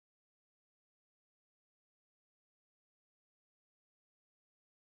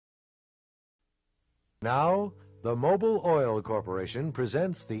Now, the Mobil Oil Corporation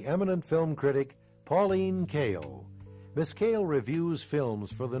presents the eminent film critic, Pauline Kael. Miss Kael reviews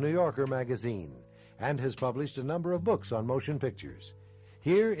films for the New Yorker magazine and has published a number of books on motion pictures.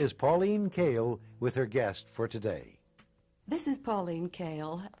 Here is Pauline Kael with her guest for today. This is Pauline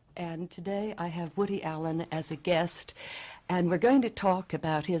Kael, and today I have Woody Allen as a guest, and we're going to talk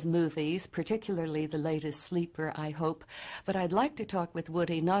about his movies, particularly the latest Sleeper, I hope. But I'd like to talk with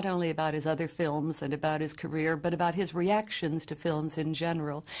Woody not only about his other films and about his career, but about his reactions to films in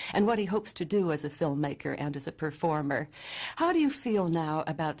general and what he hopes to do as a filmmaker and as a performer. How do you feel now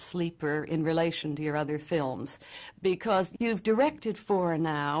about Sleeper in relation to your other films? Because you've directed 4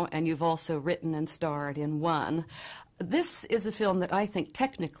 now, and you've also written and starred in 1. This is a film that I think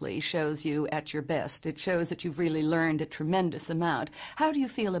technically shows you at your best. It shows that you've really learned a tremendous amount. How do you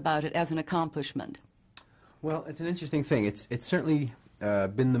feel about it as an accomplishment? Well, it's an interesting thing. It's certainly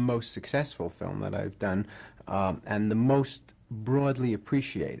been the most successful film that I've done, and the most broadly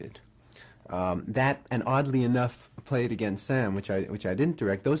appreciated. That, and oddly enough, Play It Again, Sam, which I didn't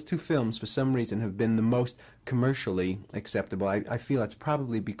direct, those 2 films for some reason have been the most commercially acceptable. I feel that's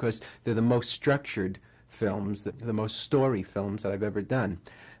probably because they're the most structured films, the most story films that I've ever done.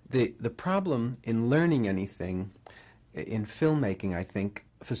 The problem in learning anything in filmmaking, I think,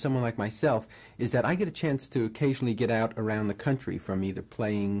 for someone like myself, is that I get a chance to occasionally get out around the country from either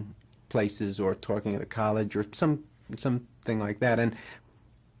playing places or talking at a college or something like that, and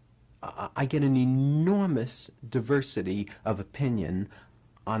I get an enormous diversity of opinion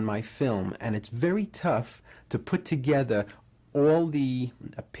on my film, and it's very tough to put together all the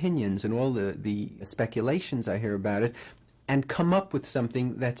opinions and all the speculations I hear about it and come up with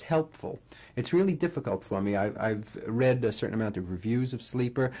something that's helpful. It's really difficult for me. I've read a certain amount of reviews of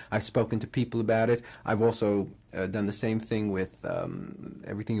Sleeper. I've spoken to people about it. I've also done the same thing with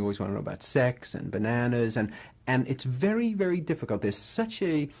Everything You Always Want to Know About Sex and Bananas, and it's very, very difficult. There's such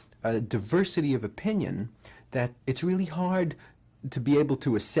a diversity of opinion that it's really hard to be able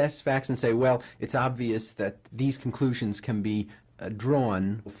to assess facts and say, well, it's obvious that these conclusions can be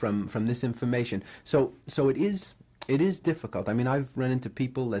drawn from this information. So it is difficult. I mean, I've run into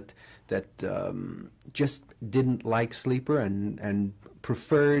people that just didn't like Sleeper and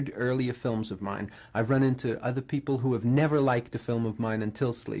preferred earlier films of mine. I've run into other people who have never liked a film of mine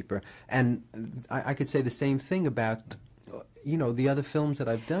until Sleeper, and I could say the same thing about the other films that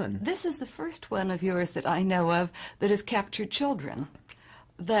I've done. This is the first one of yours that I know of that has captured children,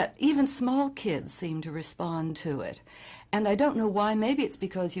 that even small kids seem to respond to it. And I don't know why. Maybe it's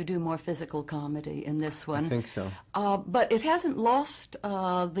because you do more physical comedy in this one. I think so. But it hasn't lost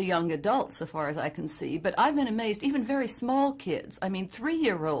the young adults, so far as I can see. But I've been amazed, even very small kids, I mean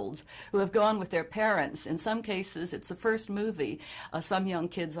 3-year-olds who have gone with their parents. In some cases, it's the first movie some young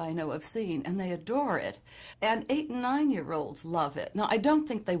kids I know have seen, and they adore it. And 8- and 9-year-olds love it. Now, I don't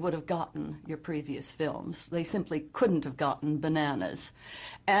think they would have gotten your previous films. They simply couldn't have gotten Bananas.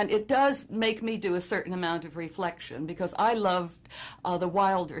 And it does make me do a certain amount of reflection, because I loved the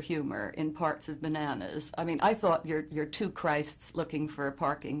wilder humor in parts of Bananas. I mean, I thought your 2 Christs looking for a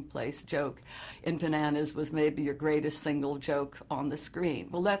parking place joke in Bananas was maybe your greatest single joke on the screen.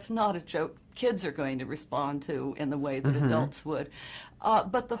 Well, that's not a joke kids are going to respond to in the way that adults would.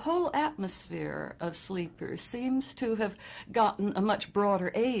 But the whole atmosphere of Sleeper seems to have gotten a much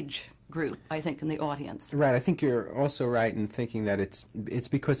broader age group, I think, in the audience. Right. I think you're also right in thinking that it's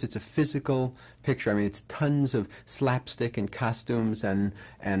because it's a physical picture. I mean, it's tons of slapstick and costumes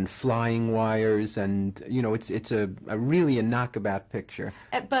and flying wires, and it's a really a knockabout picture.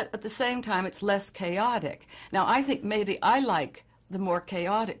 But at the same time, it's less chaotic. Now, I think maybe I like the more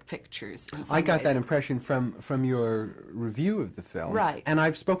chaotic pictures. I got that impression from your review of the film. Right. And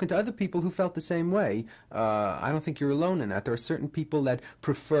I've spoken to other people who felt the same way. I don't think you're alone in that. There are certain people that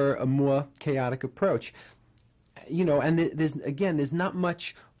prefer a more chaotic approach. And there's not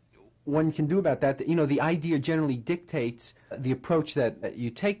much one can do about that. The idea generally dictates the approach that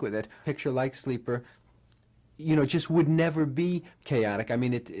you take with it. A picture like Sleeper, just would never be chaotic. I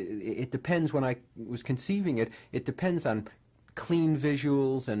mean, it depends. When I was conceiving it, it depends on clean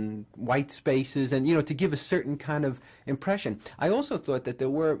visuals and white spaces and, to give a certain kind of impression. I also thought that there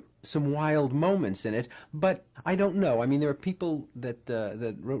were some wild moments in it, but I don't know. I mean, there are people that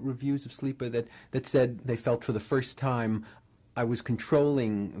wrote reviews of Sleeper that said they felt for the first time I was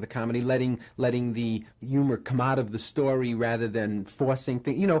controlling the comedy, letting the humor come out of the story rather than forcing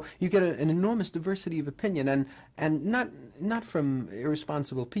things. You get an enormous diversity of opinion, and not from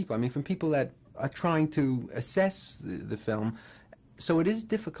irresponsible people. I mean, from people that are trying to assess the film. So it is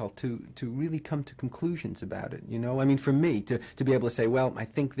difficult to really come to conclusions about it, I mean, for me, to be able to say, well, I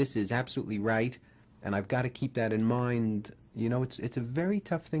think this is absolutely right, and I've got to keep that in mind. You know, it's a very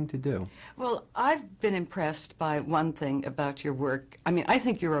tough thing to do. Well, I've been impressed by one thing about your work. I mean, I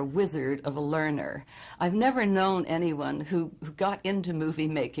think you're a wizard of a learner. I've never known anyone who got into movie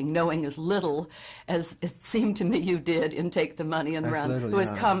making knowing as little as it seemed to me you did in Take the Money and Run, who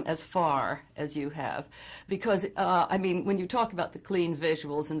has come as far as you have. Because, I mean, when you talk about the clean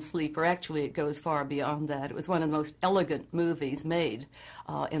visuals in Sleeper, actually it goes far beyond that. It was one of the most elegant movies made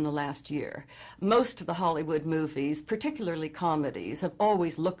in the last year. Most of the Hollywood movies, particularly comedies, have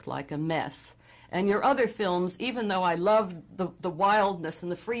always looked like a mess. And your other films, even though I loved the wildness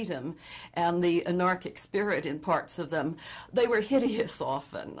and the freedom and the anarchic spirit in parts of them, they were hideous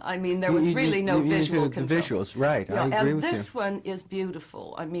often. I mean, there was really no visual control. The visuals, right. Yeah, I agree with you. And this one is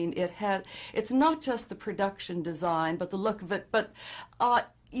beautiful. I mean, it's not just the production design, but the look of it, but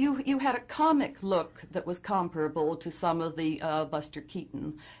you had a comic look that was comparable to some of the Buster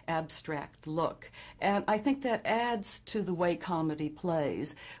Keaton abstract look. And I think that adds to the way comedy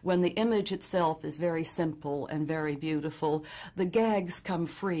plays. When the image itself is very simple and very beautiful, the gags come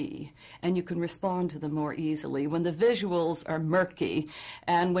free, and you can respond to them more easily. When the visuals are murky,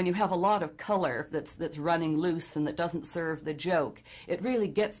 and when you have a lot of color that's running loose and that doesn't serve the joke, it really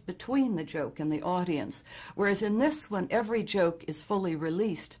gets between the joke and the audience. Whereas in this one, every joke is fully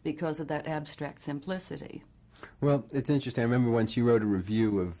released because of that abstract simplicity. Well, it's interesting. I remember once you wrote a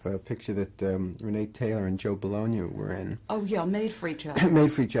review of a picture that Renee Taylor and Joe Bologna were in. Oh, yeah, Made for Each Other.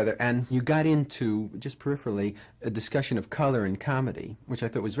 Made for Each Other. And you got into, just peripherally, a discussion of color in comedy, which I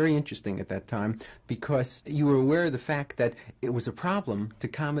thought was very interesting at that time, because you were aware of the fact that it was a problem to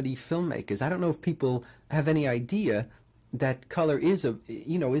comedy filmmakers. I don't know if people have any idea that color is a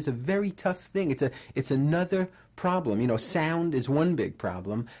very tough thing. It's another problem. You know, sound is one big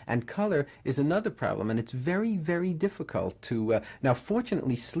problem, and color is another problem, and it's very, very difficult to... Now,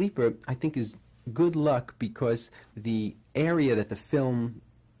 fortunately, Sleeper, I think, is good luck because the area that the film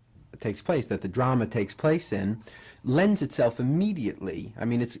takes place, that the drama takes place in, lends itself immediately. I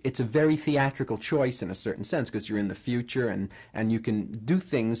mean, it's a very theatrical choice in a certain sense because you're in the future and you can do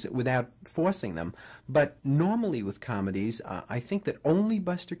things without forcing them. But normally with comedies, I think that only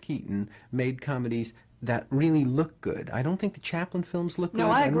Buster Keaton made comedies that really look good. I don't think the Chaplin films look good. No,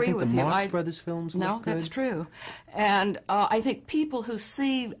 I agree with you. I don't think the Marx Brothers films look good. No, that's true. And I think people who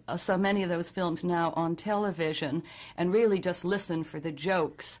see so many of those films now on television and really just listen for the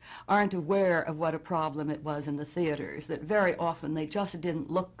jokes aren't aware of what a problem it was in the theaters, that very often they just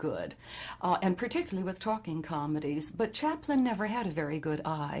didn't look good, and particularly with talking comedies. But Chaplin never had a very good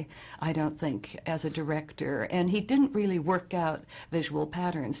eye, I don't think, as a director, and he didn't really work out visual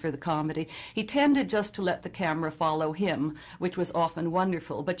patterns for the comedy. He tended just to let the camera follow him, which was often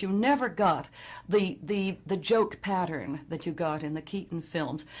wonderful, but you never got the joke pattern that you got in the Keaton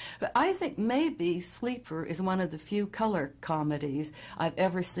films. But I think maybe Sleeper is one of the few color comedies I've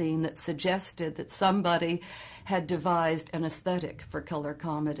ever seen that suggested that somebody had devised an aesthetic for color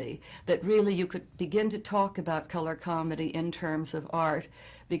comedy, that really you could begin to talk about color comedy in terms of art,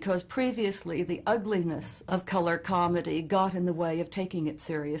 because previously the ugliness of color comedy got in the way of taking it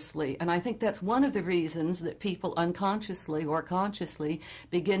seriously. And I think that's one of the reasons that people unconsciously or consciously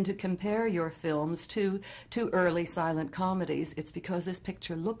begin to compare your films to early silent comedies. It's because this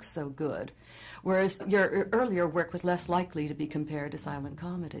picture looks so good, whereas your earlier work was less likely to be compared to silent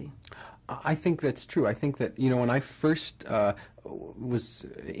comedy. I think that's true. I think that, you know, when I first was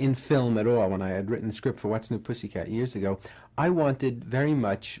in film at all, when I had written the script for What's New Pussycat years ago, I wanted very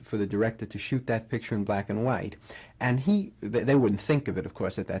much for the director to shoot that picture in black and white. And they wouldn't think of it, of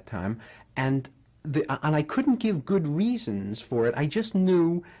course, at that time. And I couldn't give good reasons for it. I just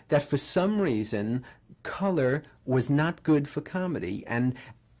knew that for some reason, color was not good for comedy. And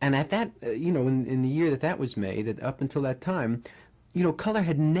at that, you know, in the year that was made, up until that time, you know, color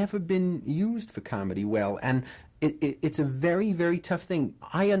had never been used for comedy well, and it's a very, very tough thing.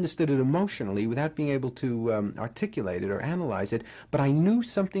 I understood it emotionally without being able to articulate it or analyze it, but I knew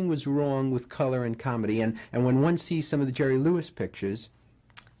something was wrong with color and comedy, and when one sees some of the Jerry Lewis pictures,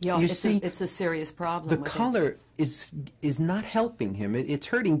 yeah, you it's a serious problem. The color is not helping him. It's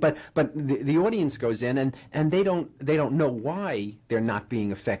hurting, but the audience goes in and they don't know why they're not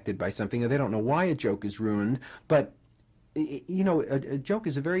being affected by something, or they don't know why a joke is ruined, but you know, a joke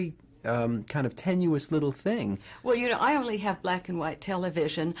is a very kind of tenuous little thing. Well, you know, I only have black and white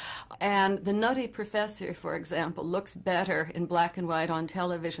television, and The Nutty Professor, for example, looks better in black and white on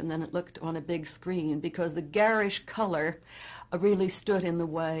television than it looked on a big screen, because the garish color really stood in the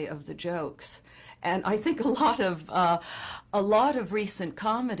way of the jokes. And I think a lot of recent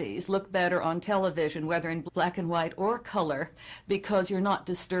comedies look better on television, whether in black and white or color, because you're not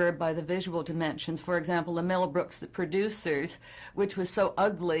disturbed by the visual dimensions. For example, the Mel Brooks, The Producers, which was so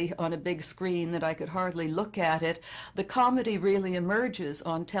ugly on a big screen that I could hardly look at it. The comedy really emerges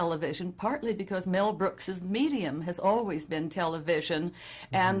on television, partly because Mel Brooks's medium has always been television,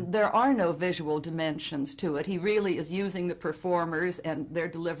 and there are no visual dimensions to it. He really is using the performers, and they're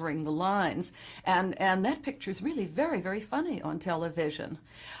delivering the lines. And that picture is really very, very funny on television.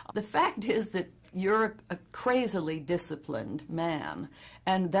 The fact is that you're a crazily disciplined man,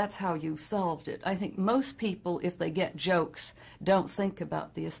 and that's how you've solved it. I think most people, if they get jokes, don't think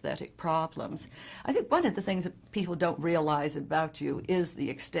about the aesthetic problems. I think one of the things that people don't realize about you is the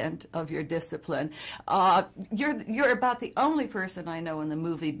extent of your discipline. You're about the only person I know in the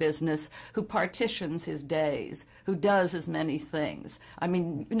movie business who partitions his days, who does as many things. I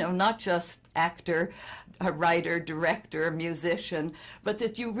mean, you know, not just actor, a writer, director, musician, but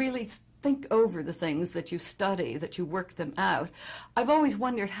that you really think over the things that you study, that you work them out. I've always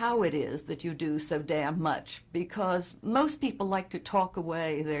wondered how it is that you do so damn much, because most people like to talk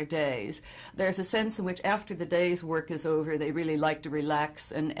away their days. There's a sense in which after the day's work is over, they really like to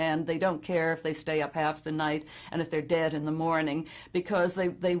relax, and they don't care if they stay up half the night and if they're dead in the morning, because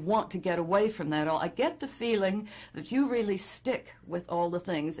they want to get away from that all. I get the feeling that you really stick with all the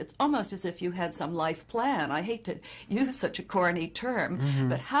things. It's almost as if you had some life plan. I hate to use such a corny term,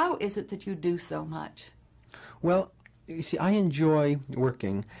 but how is it that you do so much? Well, you see, I enjoy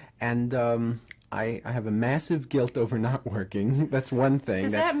working, and I have a massive guilt over not working. That's one thing.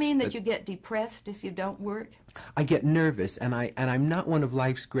 Does that mean that you get depressed if you don't work? I get nervous, and I'm not one of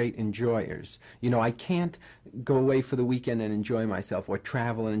life's great enjoyers. You know, I can't go away for the weekend and enjoy myself, or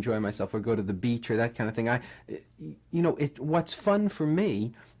travel and enjoy myself, or go to the beach, or that kind of thing. What's fun for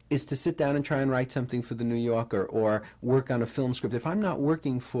me is to sit down and try and write something for the New Yorker, or work on a film script. If I'm not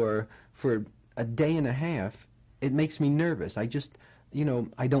working for a day and a half, it makes me nervous. I just,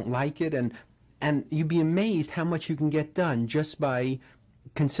 I don't like it, and you'd be amazed how much you can get done just by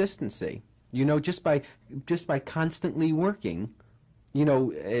consistency. Just by constantly working,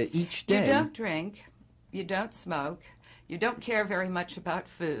 each day. You don't drink, you don't smoke, you don't care very much about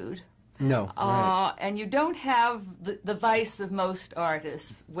food. No. Right. And you don't have the vice of most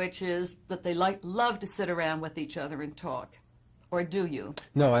artists, which is that they love to sit around with each other and talk. Or do you?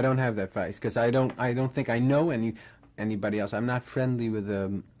 No, I don't have that vice, because I don't think I know anybody else. I'm not friendly with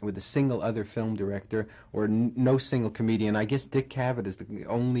a single other film director, or no single comedian. I guess Dick Cavett is the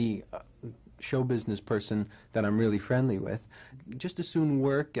only show business person that I'm really friendly with. Just as soon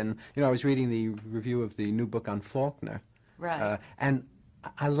work, and I was reading the review of the new book on Faulkner. Right. And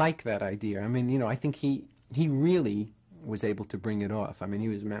I like that idea. I mean, I think he really was able to bring it off. I mean, he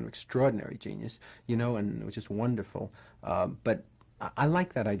was a man of extraordinary genius, and it was just wonderful. But I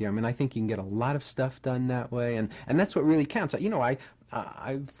like that idea. I mean, I think you can get a lot of stuff done that way, and that's what really counts.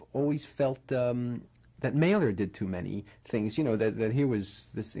 I've always felt that Mailer did too many things. That he was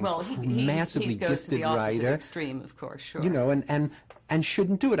this massively gifted writer. Extreme, of course, sure. And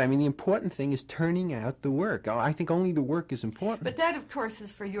shouldn't do it. I mean, the important thing is turning out the work. I think only the work is important. But that, of course,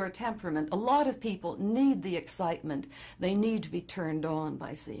 is for your temperament. A lot of people need the excitement. They need to be turned on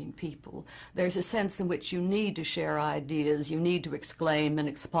by seeing people. There's a sense in which you need to share ideas. You need to exclaim and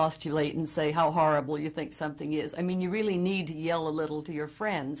expostulate and say how horrible you think something is. I mean, you really need to yell a little to your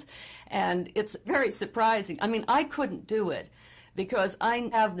friends. And it's very surprising. I mean, I couldn't do it, because I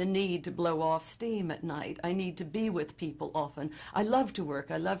have the need to blow off steam at night. I need to be with people often. I love to work.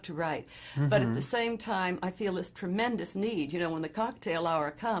 I love to write. But at the same time, I feel this tremendous need. When the cocktail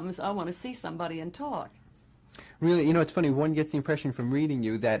hour comes, I want to see somebody and talk. Really, it's funny, one gets the impression from reading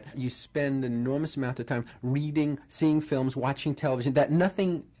you that you spend an enormous amount of time reading, seeing films, watching television, that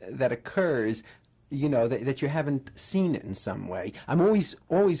nothing that occurs that you haven't seen it in some way. I'm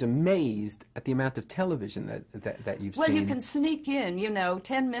always amazed at the amount of television that you've seen. Well, you can sneak in,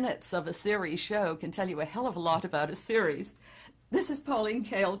 10 minutes of a series show can tell you a hell of a lot about a series. This is Pauline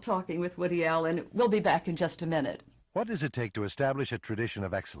Kael talking with Woody Allen. We'll be back in just a minute. What does it take to establish a tradition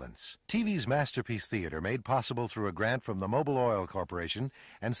of excellence? TV's Masterpiece Theater, made possible through a grant from the Mobil Oil Corporation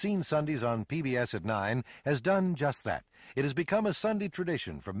and seen Sundays on PBS at 9, has done just that. It has become a Sunday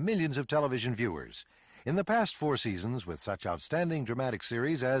tradition for millions of television viewers. In the past 4 seasons, with such outstanding dramatic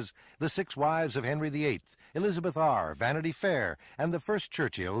series as The 6 Wives of Henry VIII, Elizabeth R., Vanity Fair, and The First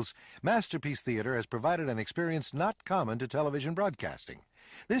Churchills, Masterpiece Theater has provided an experience not common to television broadcasting.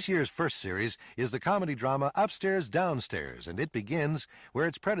 This year's first series is the comedy drama Upstairs, Downstairs, and it begins where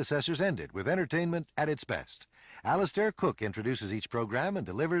its predecessors ended, with entertainment at its best. Alistair Cook introduces each program and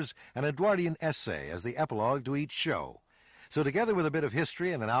delivers an Edwardian essay as the epilogue to each show. So together with a bit of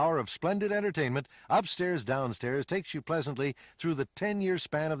history and an hour of splendid entertainment, Upstairs, Downstairs takes you pleasantly through the 10-year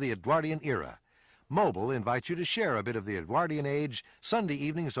span of the Edwardian era. Mobile invites you to share a bit of the Edwardian age Sunday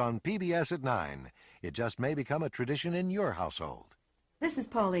evenings on PBS at 9. It just may become a tradition in your household. This is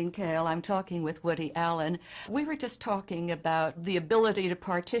Pauline Kael. I'm talking with Woody Allen. We were just talking about the ability to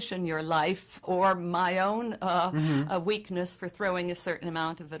partition your life, or my own weakness for throwing a certain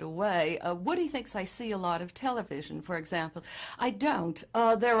amount of it away. Woody thinks I see a lot of television, for example. I don't.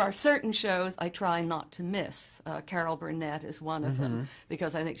 There are certain shows I try not to miss. Carol Burnett is one of them,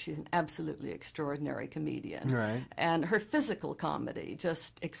 because I think she's an absolutely extraordinary comedian. Right. And her physical comedy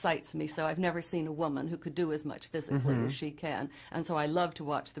just excites me, so I've never seen a woman who could do as much physically as she can. And so I love to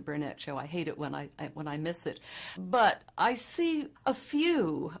watch the Burnett show. I hate it when I miss it. But I see a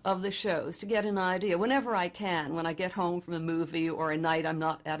few of the shows to get an idea. Whenever I can, when I get home from a movie or a night I'm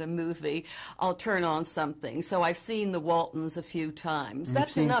not at a movie, I'll turn on something. So I've seen the Waltons a few times. You've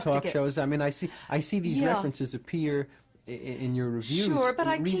That's seen enough talk to get... shows. I mean, I see these references appear in your reviews. Sure, but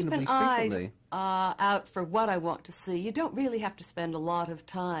I keep reasonably an eye frequently. out for what I want to see. You don't really have to spend a lot of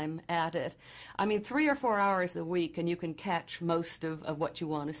time at it. I mean, 3 or 4 hours a week, and you can catch most of what you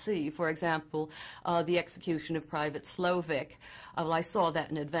want to see. For example, The Execution of Private Slovic. Well, I saw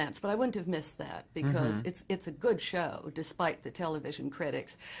that in advance, but I wouldn't have missed that because it's a good show, despite the television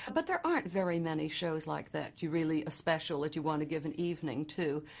critics. But there aren't very many shows like that. You really a special that you want to give an evening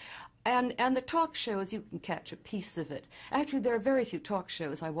to. And the talk shows, you can catch a piece of it. Actually, there are very few talk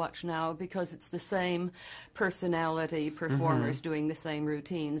shows I watch now because it's the same personality performers doing the same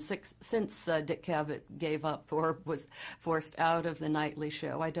routines. Since Dick Cavett gave up or was forced out of the nightly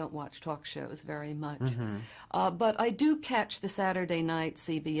show, I don't watch talk shows very much. But I do catch the Saturday night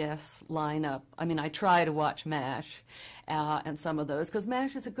CBS lineup. I mean, I try to watch MASH and some of those, because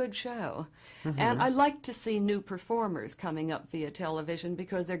MASH is a good show. And I like to see new performers coming up via television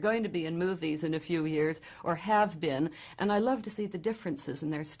because they're going to be in movies in a few years, or have been, and I love to see the differences in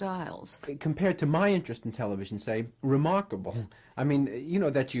their styles. Compared to my interest in television, say, remarkable. I mean, you know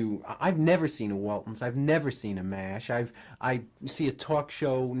that I've never seen a Waltons, I've never seen a MASH, I see a talk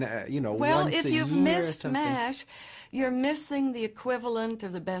show, you know, well, once a year. Well, if you've missed MASH, you're missing the equivalent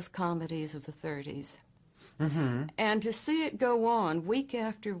of the best comedies of the 30s. And to see it go on week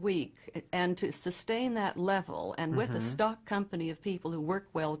after week and to sustain that level and with a stock company of people who work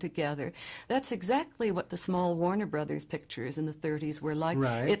well together, that's exactly what the small Warner Brothers pictures in the 30s were like.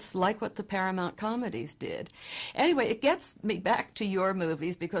 Right. It's like what the Paramount comedies did. Anyway, it gets me back to your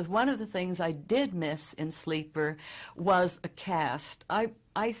movies because one of the things I did miss in Sleeper was a cast.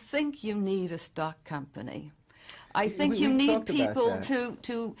 I think you need a stock company. I think you need people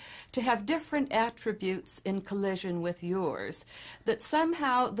to have different attributes in collision with yours, that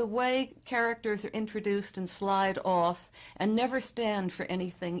somehow the way characters are introduced and slide off and never stand for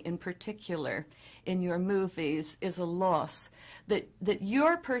anything in particular in your movies is a loss, that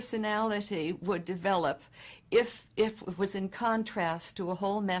your personality would develop if it was in contrast to a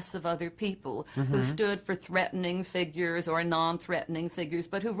whole mess of other people who stood for threatening figures or non-threatening figures,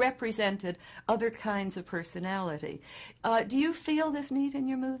 but who represented other kinds of personality. Do you feel this need in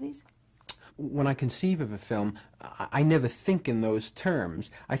your movies? When I conceive of a film, I never think in those terms.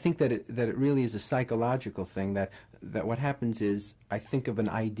 I think that it really is a psychological thing, that what happens is I think of an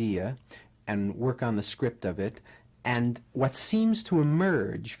idea and work on the script of it, and what seems to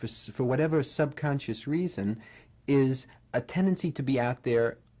emerge, for whatever subconscious reason, is a tendency to be out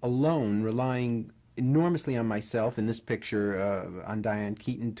there alone, relying enormously on myself, in this picture on Diane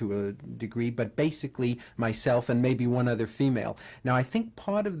Keaton to a degree, but basically myself and maybe one other female. Now, I think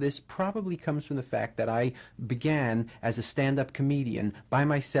part of this probably comes from the fact that I began as a stand-up comedian by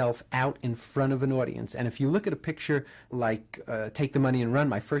myself out in front of an audience. And if you look at a picture like Take the Money and Run,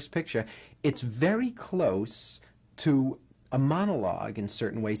 my first picture, it's very close to a monologue in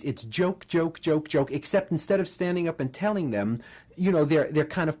certain ways. It's joke, joke, joke, joke, except instead of standing up and telling them, you know, they're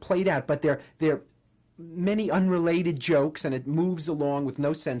kind of played out, but they're many unrelated jokes, and it moves along with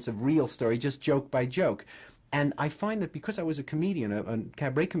no sense of real story, just joke by joke. And I find that because I was a comedian, a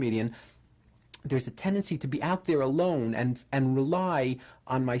cabaret comedian, there's a tendency to be out there alone and rely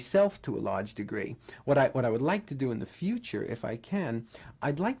on myself to a large degree. What I would like to do in the future, if I can,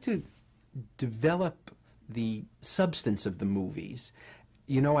 I'd like to develop the substance of the movies.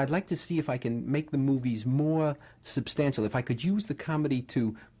 You know, I'd like to see if I can make the movies more substantial, if I could use the comedy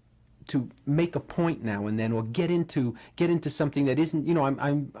to make a point now and then, or get into something that isn't, you know,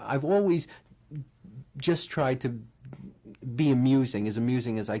 I've always just tried to be amusing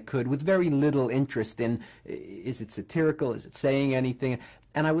as I could, with very little interest in, is it satirical, is it saying anything?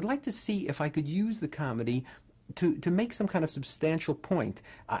 And I would like to see if I could use the comedy to make some kind of substantial point.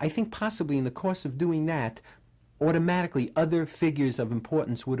 I think possibly in the course of doing that, automatically other figures of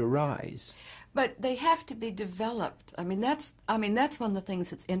importance would arise. But they have to be developed. I mean, that's one of the things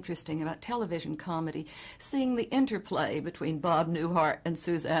that's interesting about television comedy, seeing the interplay between Bob Newhart and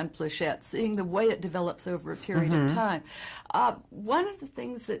Suzanne Plachette, seeing the way it develops over a period of time. One of the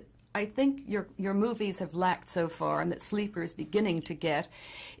things that I think your movies have lacked so far, and that Sleeper is beginning to get,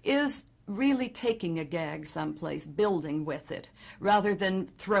 is really taking a gag someplace, building with it, rather than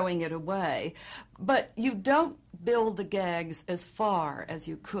throwing it away. But you don't build the gags as far as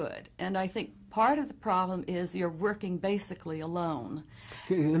you could. And I think part of the problem is you're working basically alone.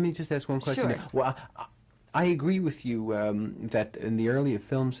 Let me just ask one question. Sure. Well, I agree with you that in the earlier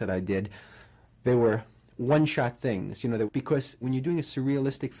films that I did, they were one-shot things, you know, because when you're doing a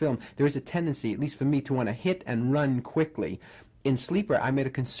surrealistic film, there is a tendency, at least for me, to want to hit and run quickly. In Sleeper, I made a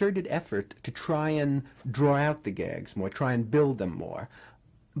concerted effort to try and draw out the gags more, try and build them more.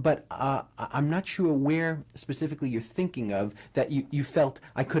 But I'm not sure where specifically you're thinking of that you felt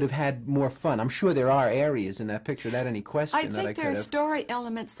I could have had more fun. I'm sure there are areas in that picture, without any question, I think there are story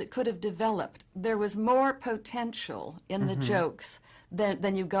elements that could have developed. There was more potential in the jokes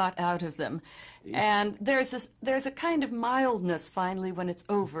than you got out of them. And there's a kind of mildness finally when it's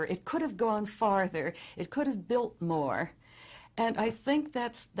over. It could have gone farther. It could have built more. And I think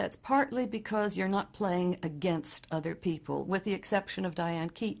that's partly because you're not playing against other people, with the exception of Diane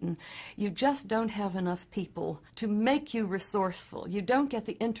Keaton. You just don't have enough people to make you resourceful. You don't get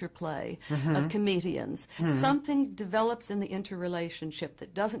the interplay of comedians. Something develops in the interrelationship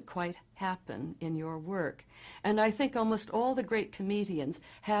that doesn't quite happen in your work. And I think almost all the great comedians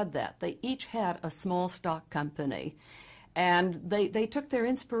had that. They each had a small stock company. And they took their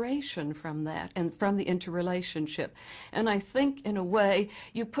inspiration from that and from the interrelationship. And I think, in a way,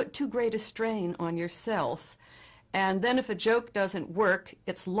 you put too great a strain on yourself. And then if a joke doesn't work,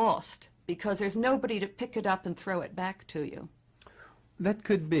 it's lost, because there's nobody to pick it up and throw it back to you. That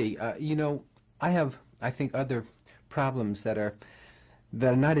could be. You know, I have, I think, other problems that are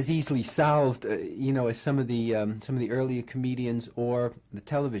not as easily solved, you know, as some of the earlier comedians or the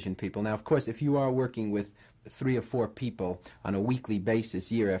television people. Now, of course, if you are working with 3 or 4 people on a weekly basis,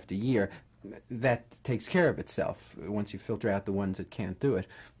 year after year, that takes care of itself once you filter out the ones that can't do it.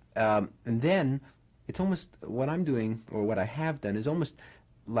 And then it's almost, what I'm doing, or what I have done, is almost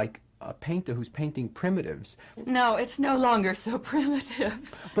like a painter who's painting primitives. No, it's no longer so primitive.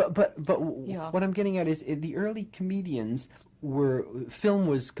 But Yeah. What I'm getting at is the early comedians film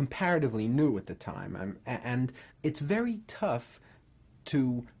was comparatively new at the time, and it's very tough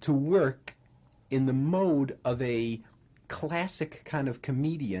to work in the mode of a classic kind of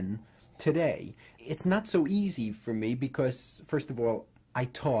comedian today. It's not so easy for me because, first of all, I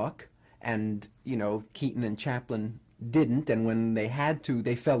talk, and, you know, Keaton and Chaplin didn't, and when they had to,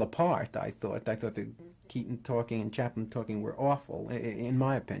 they fell apart, I thought. I thought that Keaton talking and Chaplin talking were awful, in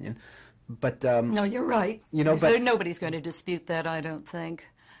my opinion. But no, you're right. You know, but nobody's going to dispute that, I don't think.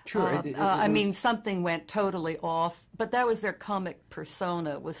 Sure. I mean, something went totally off, but that was their comic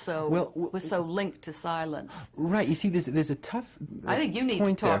persona, was so linked to silence. Right. You see, there's a tough. I think you need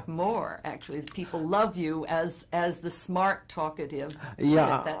to talk there. more. Actually, people love you as the smart talkative.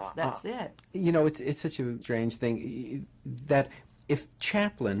 Yeah, that's it. You know, it's such a strange thing that if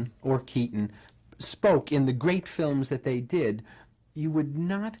Chaplin or Keaton spoke in the great films that they did, you would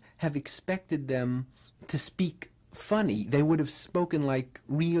not have expected them to speak funny. They would have spoken like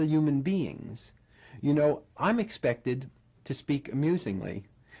real human beings. You know, I'm expected to speak amusingly.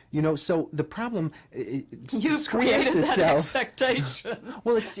 You know, so the problem You've created that expectation.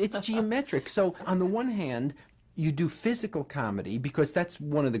 Well, it's geometric. So on the one hand, you do physical comedy because that's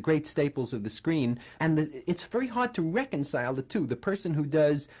one of the great staples of the screen, and it's very hard to reconcile the two. The person who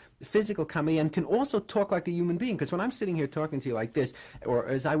does physical comedy and can also talk like a human being, because when I'm sitting here talking to you like this, or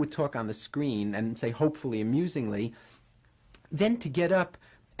as I would talk on the screen and say hopefully amusingly, then to get up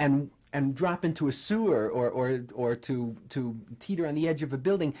and drop into a sewer or to teeter on the edge of a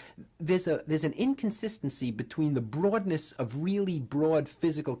building, there's an inconsistency between the broadness of really broad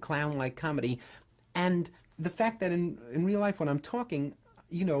physical clown-like comedy and the fact that in real life when I'm talking,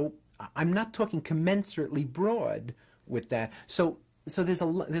 you know, I'm not talking commensurately broad with that. So there's a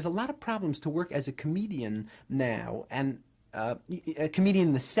lot of problems to work as a comedian now, and a comedian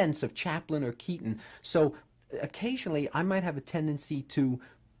in the sense of Chaplin or Keaton. So occasionally I might have a tendency to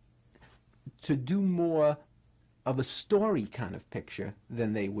do more of a story kind of picture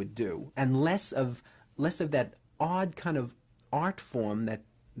than they would do, and less of that odd kind of art form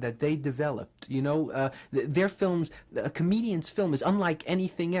that they developed. You know, their films, a comedian's film is unlike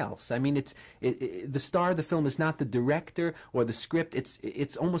anything else. I mean, the star of the film is not the director or the script.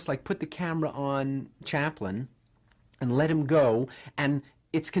 It's almost like put the camera on Chaplin and let him go, and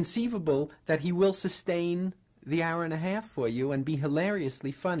it's conceivable that he will sustain the hour and a half for you and be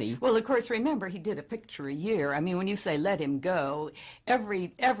hilariously funny. Well, of course, remember, he did a picture a year. I mean, when you say let him go,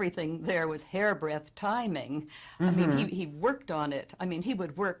 everything there was hairbreadth timing. I mean, he worked on it. I mean, he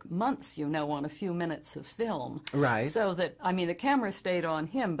would work months, you know, on a few minutes of film. Right. So that, I mean, the camera stayed on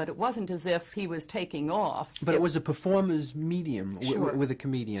him, but it wasn't as if he was taking off. But it was a performer's medium Sure. with a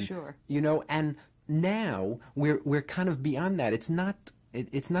comedian. Sure. You know, and now we're kind of beyond that. It's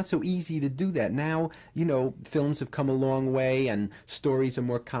not so easy to do that. Now, you know, films have come a long way and stories are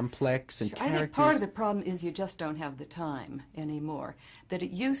more complex and characters. I think part of the problem is you just don't have the time anymore. That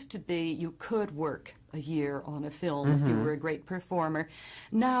it used to be you could work a year on a film if you were a great performer.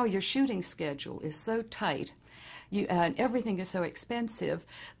 Now your shooting schedule is so tight and everything is so expensive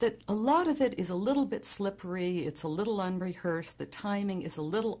that a lot of it is a little bit slippery, it's a little unrehearsed, the timing is a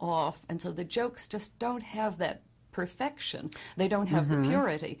little off, and so the jokes just don't have that perfection. They don't have the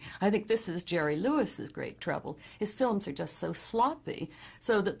purity. I think this is Jerry Lewis's great trouble. His films are just so sloppy,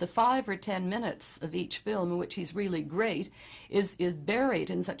 so that the 5 or 10 minutes of each film in which he's really great is buried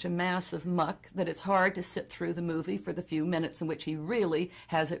in such a mass of muck that it's hard to sit through the movie for the few minutes in which he really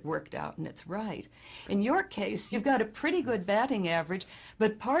has it worked out and it's right. In your case, you've got a pretty good batting average,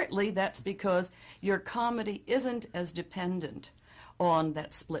 but partly that's because your comedy isn't as dependent on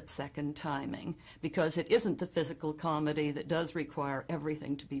that split-second timing, because it isn't the physical comedy that does require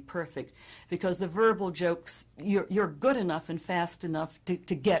everything to be perfect, because the verbal jokes you're good enough and fast enough to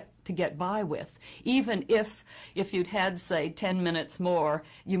get by with. Even if you'd had, say, 10 minutes more,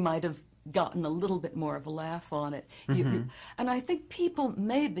 you might have gotten a little bit more of a laugh on it. And I think people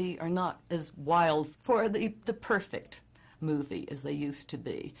maybe are not as wild for the perfect movie as they used to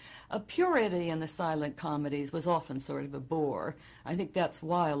be. A purity in the silent comedies was often sort of a bore. I think that's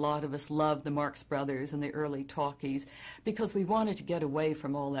why a lot of us loved the Marx Brothers and the early talkies, because we wanted to get away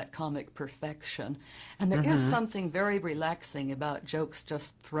from all that comic perfection. And there is something very relaxing about jokes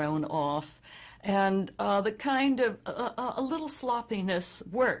just thrown off, and the kind of a little sloppiness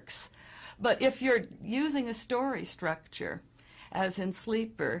works. But if you're using a story structure, as in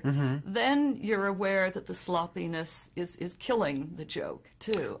Sleeper, then you're aware that the sloppiness is killing the joke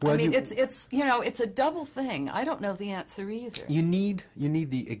too. Well, I mean, it's you know, it's a double thing. I don't know the answer either. You need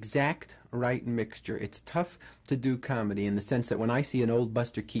the exact right mixture. It's tough to do comedy in the sense that when I see an old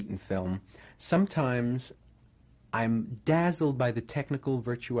Buster Keaton film, sometimes I'm dazzled by the technical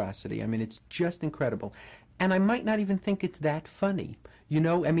virtuosity. I mean, it's just incredible. And I might not even think it's that funny. You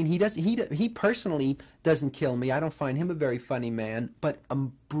know, I mean, he personally doesn't kill me. I don't find him a very funny man, but a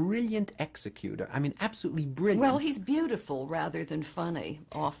brilliant executor. I mean, absolutely brilliant. Well, he's beautiful rather than funny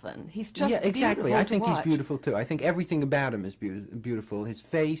often. He's just exactly. I think he's beautiful too. I think everything about him is beautiful. His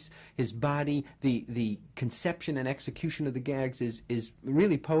face, his body, the conception and execution of the gags is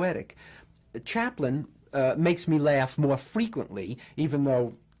really poetic. Chaplin makes me laugh more frequently, even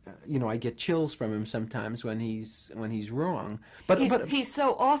though you know, I get chills from him sometimes when he's wrong. But he's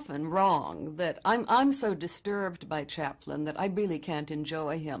so often wrong that I'm so disturbed by Chaplin that I really can't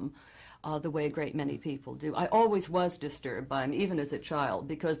enjoy him the way a great many people do. I always was disturbed by him, even as a child,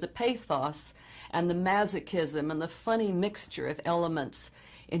 because the pathos and the masochism and the funny mixture of elements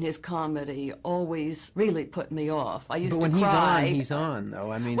in his comedy always really put me off. I used to cry. But when he's on,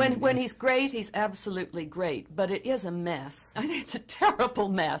 though. I mean, when he's great, he's absolutely great, but it is a mess. I think it's a terrible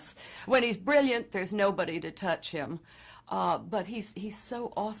mess. When he's brilliant, there's nobody to touch him. But he's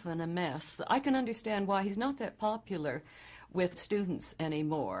so often a mess. I can understand why he's not that popular with students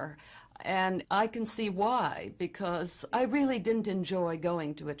anymore. And I can see why, because I really didn't enjoy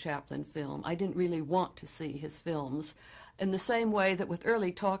going to a Chaplin film. I didn't really want to see his films. In the same way that with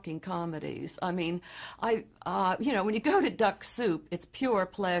early talking comedies, I mean, you know, when you go to Duck Soup, it's pure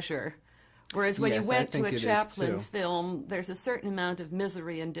pleasure. Whereas when you went to a Chaplin film, there's a certain amount of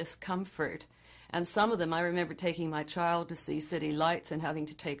misery and discomfort. And some of them, I remember taking my child to see City Lights and having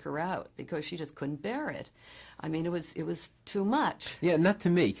to take her out because she just couldn't bear it. I mean, it was too much. Yeah, not to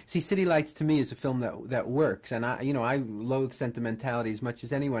me. See, City Lights to me is a film that works, and I loathe sentimentality as much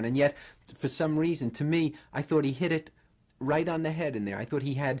as anyone. And yet, for some reason, to me, I thought he hit it right on the head in there. I thought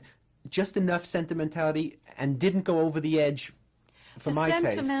he had just enough sentimentality and didn't go over the edge for my taste. The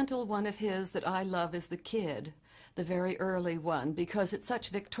sentimental one of his that I love is The Kid. the very early one, because it's such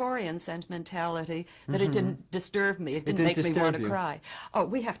Victorian sentimentality that it didn't disturb me. It didn't make me want to cry. Oh,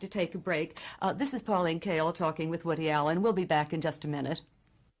 we have to take a break. This is Pauline Kael talking with Woody Allen. We'll be back in just a minute.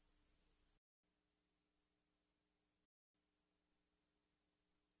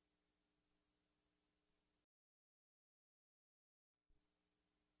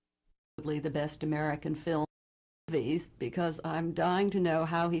 The best American film movies, because I'm dying to know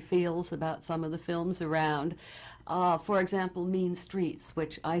how he feels about some of the films around. For example, Mean Streets,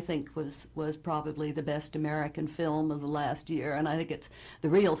 which I think was probably the best American film of the last year, and I think it's the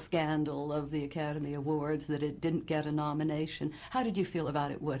real scandal of the Academy Awards that it didn't get a nomination. How did you feel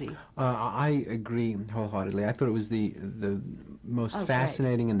about it, Woody? I agree wholeheartedly. I thought it was the most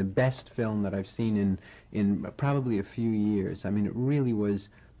fascinating and the best film that I've seen in probably a few years. I mean, it really was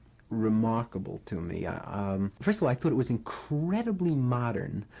remarkable to me. First of all, I thought it was incredibly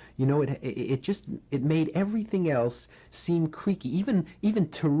modern. You know, it made everything else seem creaky. Even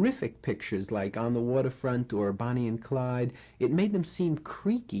terrific pictures like On the Waterfront or Bonnie and Clyde, it made them seem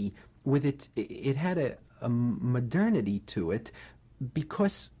creaky. With it had a modernity to it,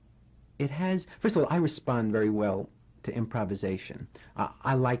 because it has. First of all, I respond very well to improvisation.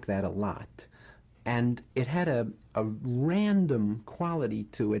 I like that a lot. And it had a random quality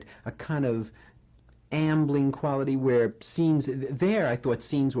to it, a kind of ambling quality where I thought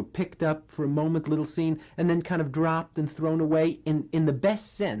scenes were picked up for a moment, little scene, and then kind of dropped and thrown away in the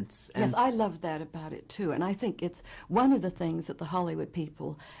best sense. Yes, I love that about it too, and I think it's one of the things that the Hollywood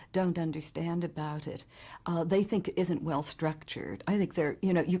people don't understand about it. They think it isn't well structured. I think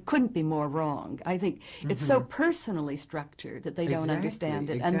you couldn't be more wrong. I think it's so personally structured that they don't understand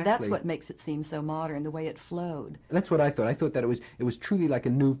it, and that's what makes it seem so modern, the way it flowed. That's what I thought. I thought that it was truly like a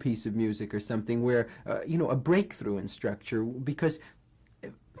new piece of music or something, where a breakthrough in structure, because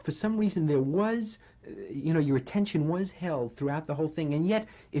for some reason there was, your attention was held throughout the whole thing, and yet,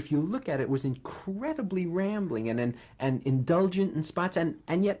 if you look at it, it was incredibly rambling and indulgent in spots,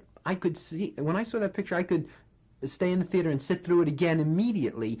 and yet I could see, when I saw that picture, I could stay in the theater and sit through it again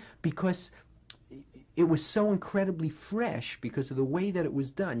immediately, because it was so incredibly fresh because of the way that it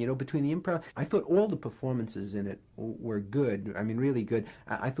was done, between the improv. I thought all the performances in it were good, I mean, really good.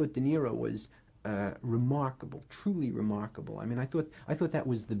 I thought De Niro was remarkable, truly remarkable. I mean, I thought that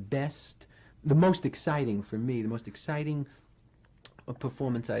was the best, the most exciting for me, the most exciting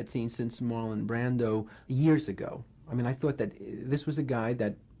performance I had seen since Marlon Brando years ago. I mean, I thought that this was a guy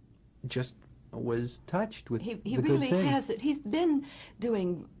that just was touched with he the really good thing. has it. He's been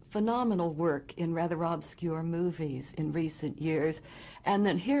doing phenomenal work in rather obscure movies in recent years, and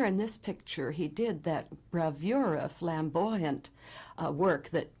then here in this picture he did that bravura, flamboyant work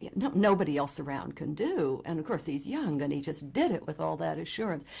that nobody else around can do, and of course he's young and he just did it with all that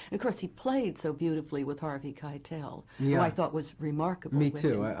assurance, and of course he played so beautifully with Harvey Keitel, who I thought was remarkable. Me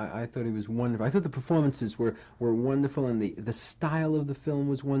too. I thought he was wonderful. I thought the performances were wonderful, and the style of the film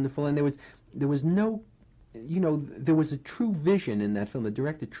was wonderful, and there was no, there was a true vision in that film. The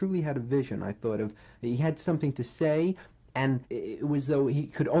director truly had a vision, I thought, he had something to say, and it was though he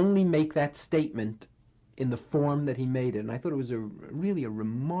could only make that statement in the form that he made it. And I thought it was really a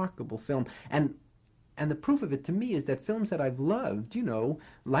remarkable film. And the proof of it to me is that films that I've loved,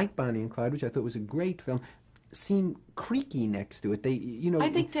 like Bonnie and Clyde, which I thought was a great film, seem creaky next to it. I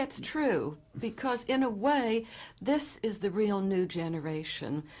think that's true, because in a way, this is the real new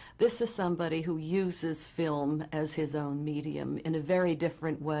generation. This is somebody who uses film as his own medium in a very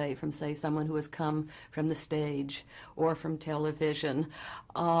different way from, say, someone who has come from the stage or from television,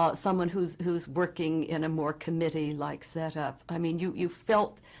 someone who's working in a more committee-like setup. I mean, you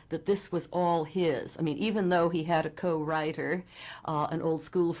felt that this was all his. I mean, even though he had a co-writer, an old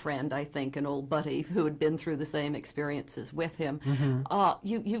school friend, I think, an old buddy who had been through the same experiences with him,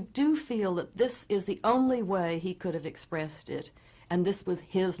 you do feel that this is the only way he could have expressed it, and this was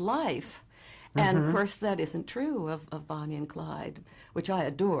his life. And of course, that isn't true of Bonnie and Clyde, which I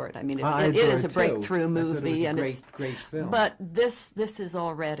adored. I mean, it is a breakthrough movie, and it's a great film. But this is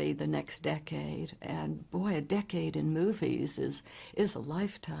already the next decade, and boy, a decade in movies is a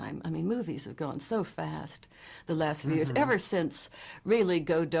lifetime. I mean, movies have gone so fast the last few years, ever since really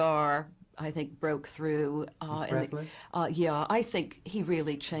Godard, I think, broke through. I think he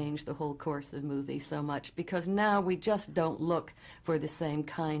really changed the whole course of movies so much, because now we just don't look for the same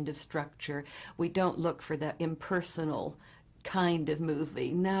kind of structure. We don't look for that impersonal kind of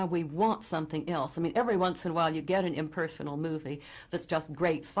movie. Now we want something else. I mean, every once in a while you get an impersonal movie that's just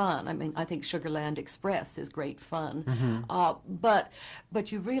great fun. I mean, I think Sugarland Express is great fun.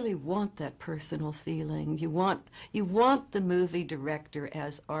 But you really want that personal feeling. You want the movie director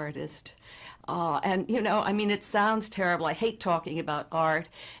as artist And, you know, I mean, it sounds terrible. I hate talking about art.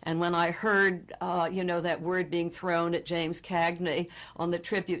 And when I heard, you know, that word being thrown at James Cagney on the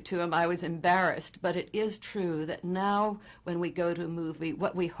tribute to him, I was embarrassed. But it is true that now when we go to a movie,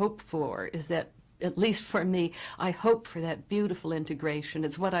 what we hope for is that, at least for me, I hope for that beautiful integration.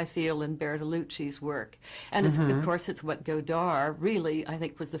 It's what I feel in Bertolucci's work. And it's, of course, it's what Godard really, I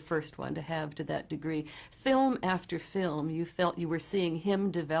think, was the first one to have to that degree. Film after film, you felt you were seeing him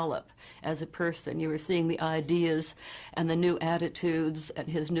develop as a person. You were seeing the ideas and the new attitudes and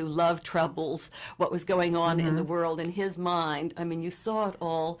his new love troubles, what was going on in the world, in his mind. I mean, you saw it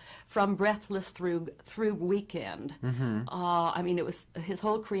all from Breathless through Weekend. I mean, it was his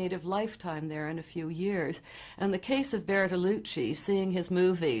whole creative lifetime there in a few years. And the case of Bertolucci, seeing his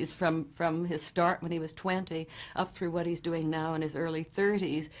movies from his start when he was 20 up through what he's doing now in his early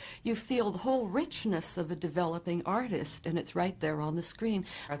 30s, you feel the whole richness of a developing artist, and it's right there on the screen.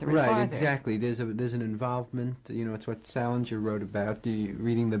 Right, exactly. There's an involvement. You know, it's what Salinger wrote about,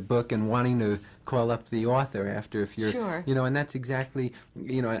 reading the book and wanting to call up the author after, if you're, sure. You know, and that's exactly,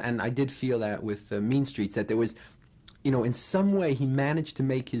 you know, and I did feel that with Mean Streets, that there was, you know, in some way he managed to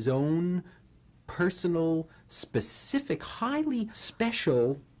make his own personal, specific, highly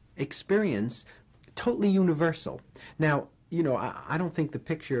special experience totally universal. Now, you know, I don't think the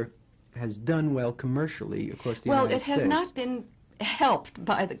picture has done well commercially across the United States. Well, it has not been helped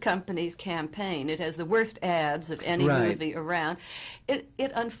by the company's campaign. It has the worst ads of any movie around. It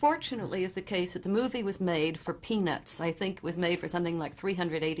unfortunately is the case that the movie was made for peanuts. I think it was made for something like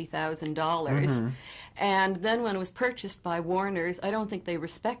 $380,000. And then when it was purchased by Warner's, I don't think they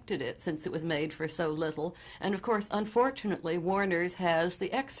respected it since it was made for so little. And of course, unfortunately, Warner's has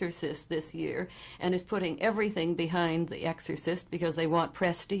The Exorcist this year and is putting everything behind The Exorcist because they want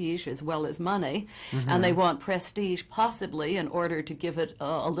prestige as well as money. And they want prestige possibly in order to give it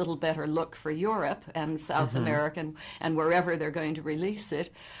a little better look for Europe and South America and wherever they're going to release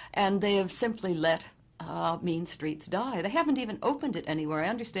it. And they have simply let Mean Streets die. They haven't even opened it anywhere. I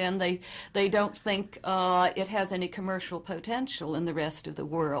understand they don't think it has any commercial potential in the rest of the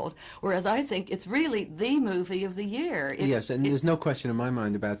world, whereas I think it's really the movie of the year. Yes, and there's no question in my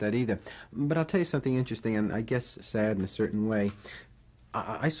mind about that either. But I'll tell you something interesting, and I guess sad in a certain way.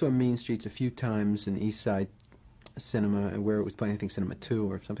 I saw Mean Streets a few times in East Side Cinema, where it was playing, I think, Cinema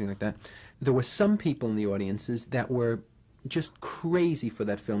 2 or something like that. There were some people in the audiences that were just crazy for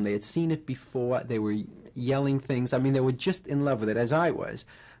that film. They had seen it before. They were yelling things. I mean, they were just in love with it, as I was.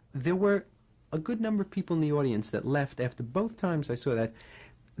 There were a good number of people in the audience that left after both times I saw that,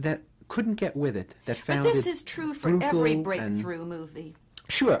 that couldn't get with it, that found it But this is true for every breakthrough movie.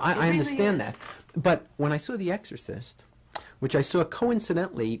 Sure, I really understand is. that. But when I saw The Exorcist, which I saw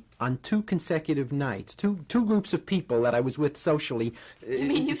coincidentally on 2 consecutive nights, two groups of people that I was with socially. You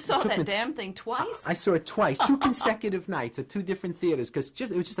mean you saw that damn thing twice? I saw it twice, 2 consecutive nights at 2 different theaters, because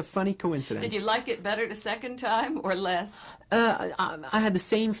it was just a funny coincidence. Did you like it better the second time or less? I had the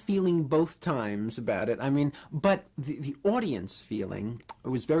same feeling both times about it. I mean, but the audience feeling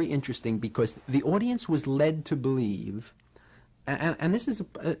was very interesting because the audience was led to believe, and this is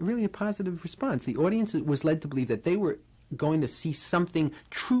really a positive response, the audience was led to believe that they were going to see something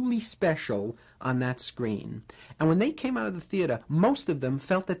truly special on that screen. And when they came out of the theater, most of them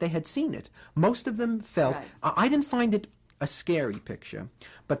felt that they had seen it. Most of them felt, I didn't find it a scary picture,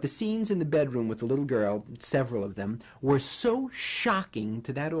 but the scenes in the bedroom with the little girl, several of them, were so shocking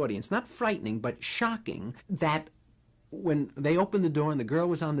to that audience, not frightening, but shocking, that when they opened the door and the girl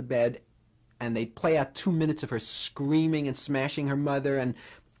was on the bed and they'd play out 2 minutes of her screaming and smashing her mother and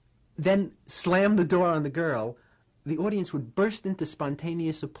then slam the door on the girl, the audience would burst into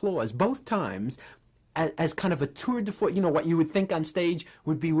spontaneous applause both times as kind of a tour de force. You know, what you would think on stage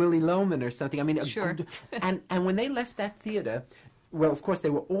would be Willy Loman or something. I mean, sure. And when they left that theater, well, of course,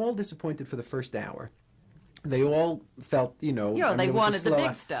 they were all disappointed for the first hour. They all felt, you know... Yeah, they wanted the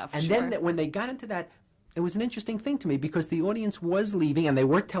big stuff, And sure. then when they got into that, it was an interesting thing to me because the audience was leaving and they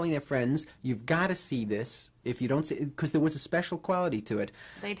were telling their friends, you've got to see this if you don't see it, because there was a special quality to it.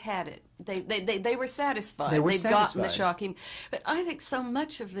 They'd had it. They were satisfied. They were They'd gotten the satisfied. shocking. But I think so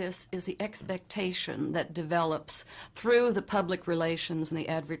much of this is the expectation that develops through the public relations and the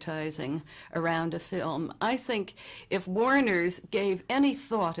advertising around a film. I think if Warner's gave any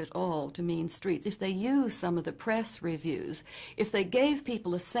thought at all to Mean Streets, if they used some of the press reviews, if they gave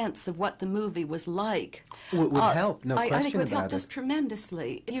people a sense of what the movie was like, Would help, no question I think it would about help it. just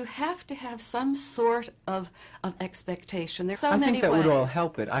tremendously. You have to have some sort of expectation. There's so I many think that ways. would all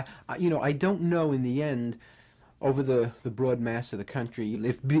help it. You know, I don't know in the end over the broad mass of the country,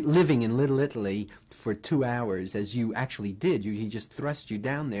 living in Little Italy for 2 hours, as you actually did, he just thrust you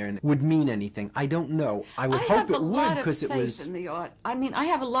down there, and would mean anything. I don't know. I would hope it would, because it was... I mean, I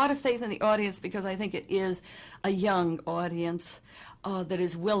have a lot of faith in the audience, because I think it is a young audience that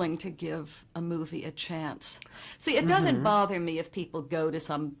is willing to give a movie a chance. See, it doesn't bother me if people go to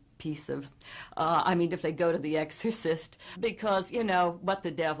some piece of, I mean, if they go to The Exorcist, because, you know, what the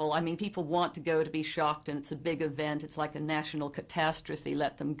devil, I mean, people want to go to be shocked, and it's a big event, it's like a national catastrophe,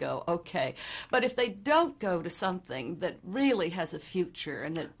 let them go, okay. But if they don't go to something that really has a future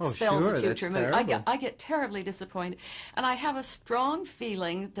and that spells a future movie, I get terribly disappointed. And I have a strong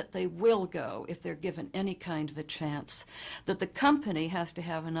feeling that they will go if they're given any kind of a chance, that the company has to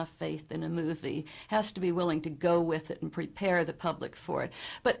have enough faith in a movie, has to be willing to go with it and prepare the public for it.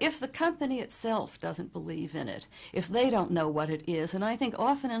 But if the company itself doesn't believe in it, if they don't know what it is, and I think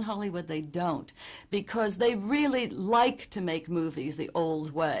often in Hollywood they don't, because they really like to make movies the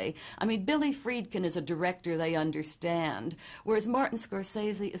old way. I mean, Billy Friedkin is a director they understand, whereas Martin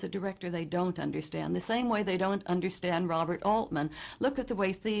Scorsese is a director they don't understand, the same way they don't understand Robert Altman. Look at the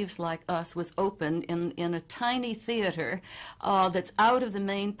way Thieves Like Us was opened in a tiny theater that's out of the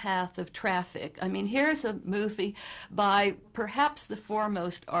main path of traffic. I mean, here's a movie by perhaps the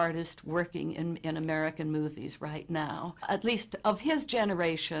foremost artist working in American movies right now. At least of his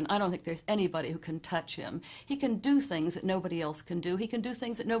generation, I don't think there's anybody who can touch him. He can do things that nobody else can do. He can do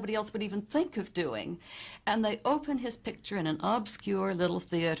things that nobody else would even think of doing. And they open his picture in an obscure little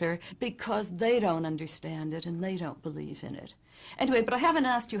theater because they don't understand it and they don't believe in it. Anyway, but I haven't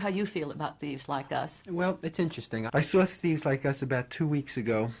asked you how you feel about Thieves Like Us. Well, it's interesting. I saw Thieves Like Us about 2 weeks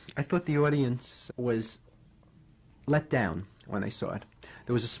ago. I thought the audience was let down when I saw it.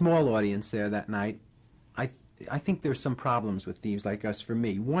 There was a small audience there that night. I think there's some problems with Thieves Like Us for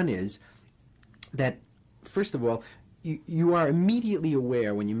me. One is that, first of all, you are immediately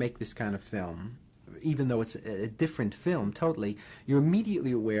aware when you make this kind of film, even though it's a different film totally, you're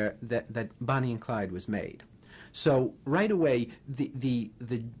immediately aware that Bonnie and Clyde was made. So right away, the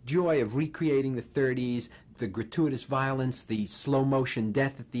joy of recreating the 30s, the gratuitous violence, the slow motion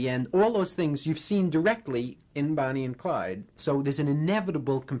death at the end, all those things you've seen directly in Bonnie and Clyde. So there's an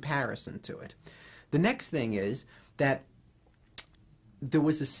inevitable comparison to it. The next thing is that there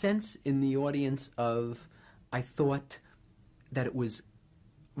was a sense in the audience of, I thought, that it was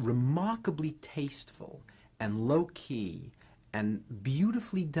remarkably tasteful and low-key and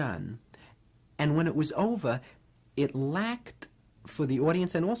beautifully done. And when it was over, it lacked, for the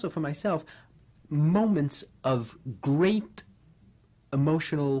audience and also for myself, moments of great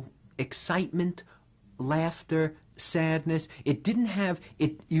emotional excitement, laughter, sadness. It didn't have,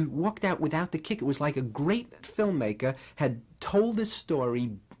 you walked out without the kick. It was like a great filmmaker had told this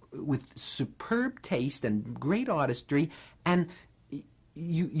story with superb taste and great artistry, and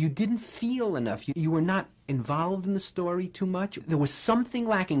you didn't feel enough. You were not involved in the story too much. There was something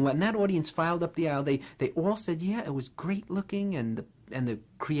lacking. When that audience filed up the aisle, they all said, yeah, it was great looking, and the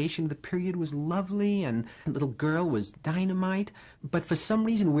creation of the period was lovely, and the little girl was dynamite. But for some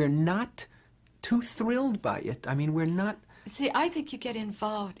reason, we're not too thrilled by it. I mean, we're not... See, I think you get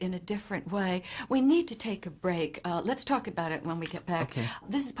involved in a different way. We need to take a break. Let's talk about it when we get back. Okay.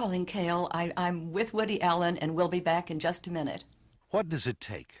 This is Pauline Kael. I'm with Woody Allen, and we'll be back in just a minute. What does it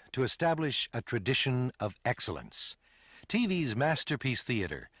take to establish a tradition of excellence? TV's Masterpiece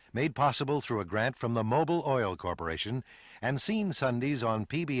Theater, made possible through a grant from the Mobil Oil Corporation and seen Sundays on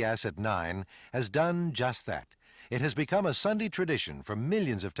PBS at 9, has done just that. It has become a Sunday tradition for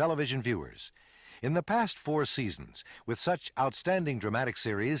millions of television viewers. In the past 4 seasons, with such outstanding dramatic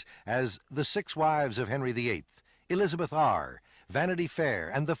series as The 6 Wives of Henry VIII, Elizabeth R., Vanity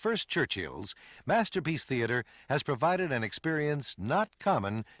Fair, and The First Churchills, Masterpiece Theater has provided an experience not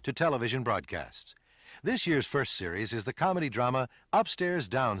common to television broadcasts. This year's first series is the comedy drama Upstairs,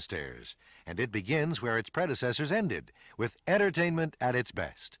 Downstairs, and it begins where its predecessors ended, with entertainment at its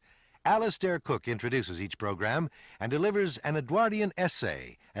best. Alastair Cook introduces each program and delivers an Edwardian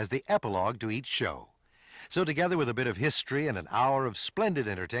essay as the epilogue to each show. So together with a bit of history and an hour of splendid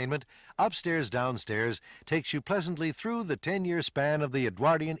entertainment, Upstairs, Downstairs takes you pleasantly through the 10-year span of the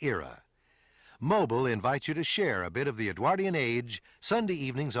Edwardian era. Mobil invites you to share a bit of the Edwardian age Sunday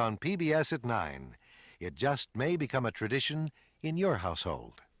evenings on PBS at 9. It just may become a tradition in your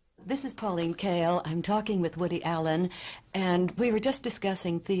household. This is Pauline Kael. I'm talking with Woody Allen, and we were just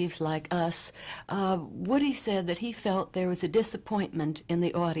discussing Thieves Like Us. Woody said that he felt there was a disappointment in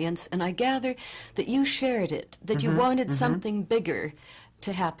the audience, and I gather that you shared it, that you wanted something bigger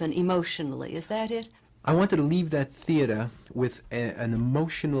to happen emotionally. Is that it? I wanted to leave that theater with an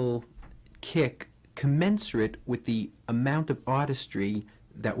emotional kick commensurate with the amount of artistry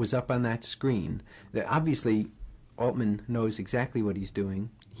that was up on that screen. That obviously, Altman knows exactly what he's doing.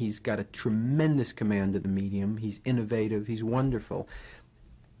 He's got a tremendous command of the medium. He's innovative. He's wonderful.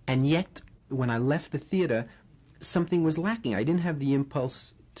 And yet, when I left the theater, something was lacking. I didn't have the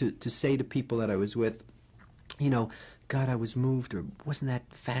impulse to say to people that I was with, you know, God, I was moved, or wasn't that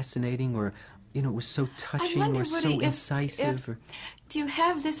fascinating, or, you know, it was so touching, or so incisive. Do you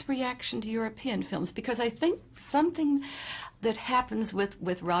have this reaction to European films? Because I think something that happens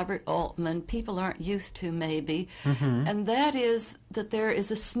with Robert Altman, people aren't used to maybe, and that is that there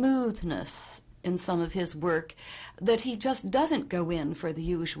is a smoothness in some of his work that he just doesn't go in for the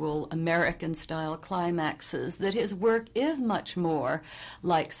usual American-style climaxes, that his work is much more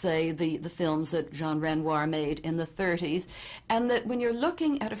like, say, the films that Jean Renoir made in the 30s, and that when you're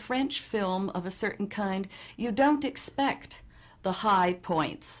looking at a French film of a certain kind, you don't expect the high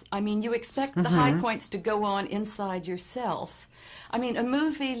points. I mean, you expect the high points to go on inside yourself. I mean, a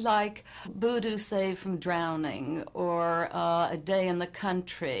movie like Boudou Saved from Drowning, or A Day in the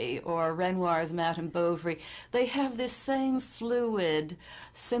Country, or Renoir's Madame Bovary, they have this same fluid,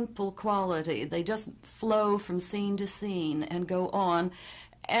 simple quality. They just flow from scene to scene and go on.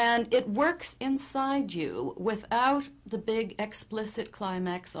 And it works inside you without the big explicit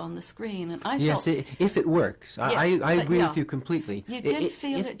climax on the screen. And I yes, felt, if it works. Yes, I agree yeah. with you completely. You did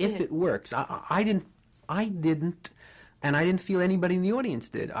feel if, it if did. it works. I didn't, and I didn't feel anybody in the audience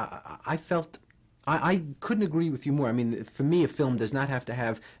did. I felt, I couldn't agree with you more. I mean, for me, a film does not have to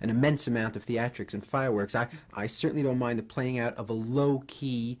have an immense amount of theatrics and fireworks. I certainly don't mind the playing out of a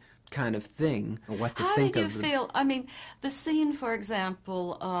low-key kind of thing, or what to think of. How did you feel? I mean, the scene, for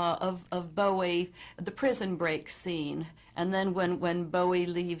example, of Bowie, the prison break scene, and then when Bowie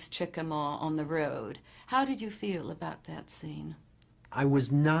leaves Chickamauga on the road. How did you feel about that scene? I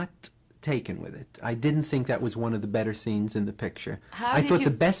was not taken with it. I didn't think that was one of the better scenes in the picture. I thought the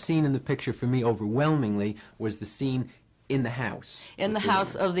best scene in the picture for me overwhelmingly was the scene in the house. In the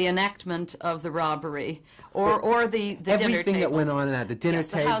house of the enactment of the robbery, or the dinner table. Everything that went on in that, the dinner Yes,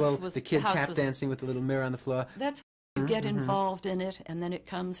 table, was, the kid house tap was, dancing with the little mirror on the floor. That's you get involved in it, and then it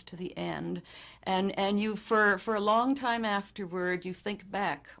comes to the end, and you for a long time afterward you think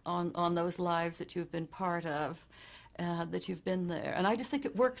back on those lives that you've been part of. That you've been there. And I just think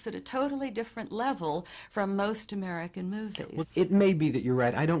it works at a totally different level from most American movies. Well, it may be that you're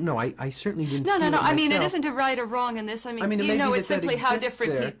right. I don't know. I certainly didn't feel it No. I mean, it myself. isn't a right or wrong in this. I mean it you know, it's that simply how exists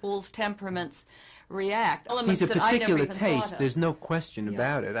different there. people's temperaments react. He's a Elements that I never particular even taste. thought of. There's no question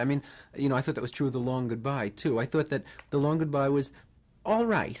about it. I mean, you know, I thought that was true of The Long Goodbye, too. I thought that The Long Goodbye was all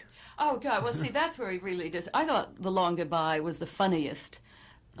right. Oh, God. Well, see, that's where he really does. I thought The Long Goodbye was the funniest,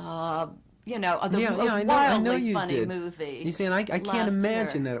 you know, the most I wildly know you funny did. movie. You see, and I can't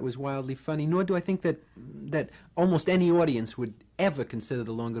imagine that it was wildly funny, nor do I think that almost any audience would ever consider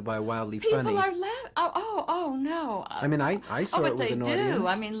The Long Goodbye wildly funny. People are laughing. Oh, no. I mean, I saw it with an audience. But they do.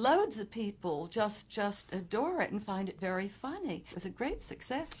 I mean, loads of people just adore it and find it very funny. It was a great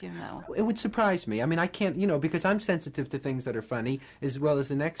success, you know. It would surprise me. I mean, I can't, you know, because I'm sensitive to things that are funny as well as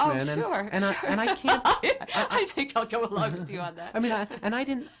the next man. Sure. And I can't. I think I'll go along with you on that. I mean,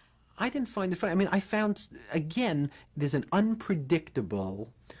 I didn't find it funny. I mean, I found, again, there's an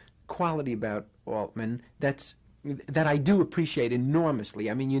unpredictable quality about Altman that I do appreciate enormously.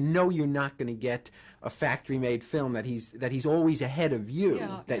 I mean, you know you're not going to get a factory-made film that he's always ahead of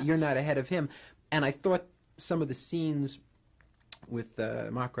you, you're not ahead of him. And I thought some of the scenes with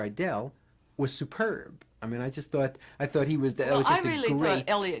Mark Rydell was superb. I mean, I thought he was, that was just I really a great... thought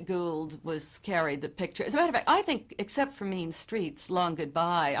Elliot Gould carried the picture. As a matter of fact, I think, except for Mean Streets, Long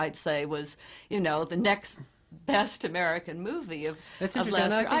Goodbye, I'd say was, you know, the next best American movie of That's of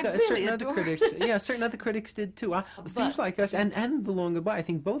interesting. last And I year. think really certain other adored critics, it. certain other critics did too. Thieves Like Us and The Long Goodbye, I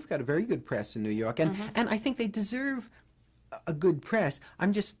think both got a very good press in New York, and I think they deserve a good press.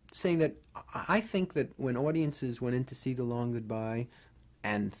 I'm just saying that I think that when audiences went in to see The Long Goodbye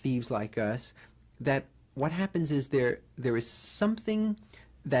and Thieves Like Us, that what happens is there is something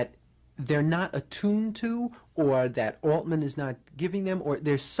that they're not attuned to, or that Altman is not giving them, or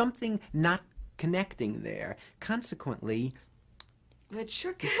there's something not connecting there. Consequently, It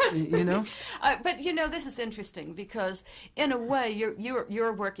sure can. You know? But you know, this is interesting because, in a way,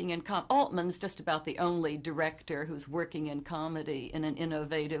 you're working in Altman's just about the only director who's working in comedy in an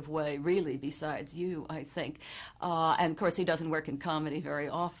innovative way, really, besides you, I think. And of course, he doesn't work in comedy very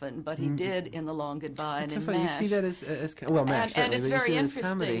often, but he did in The Long Goodbye and in You MASH. see that as well, MASH, and certainly, it's but you very see it as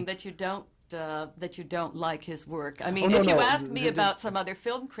comedy. interesting that you don't that you don't like his work. I mean, no, if you no, asked me about some other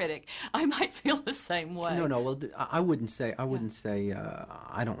film critic, I might feel the same way. No, well, I wouldn't say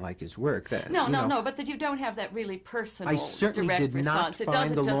I don't like his work. No, but that you don't have that really personal, I certainly direct did response. not It find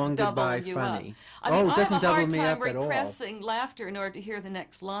doesn't The just Long double Goodbye you funny. up. I mean, it doesn't I have a double hard me time up at all. repressing laughter in order to hear the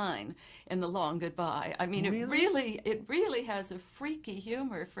next line in The Long Goodbye. I mean, Really? it really has a freaky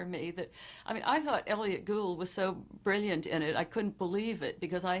humor for me. That I mean, I thought Elliot Gould was so brilliant in it. I couldn't believe it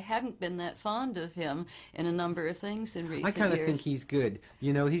because I hadn't been that fond of him in a number of things in recent years. I kind of think he's good.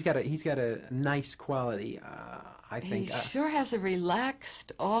 You know, he's got a nice quality. I think he sure has a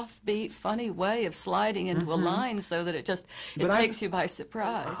relaxed, offbeat, funny way of sliding into a line so that it takes you by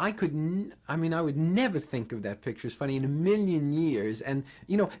surprise. I would never think of that picture as funny in a million years. And,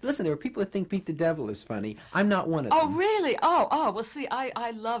 you know, listen, there are people that think Beat the Devil is funny. I'm not one of them. Oh, really? Oh, well, see,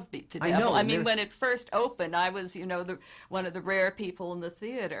 I love Beat the Devil. know, I mean, when it first opened, I was, you know, one of the rare people in the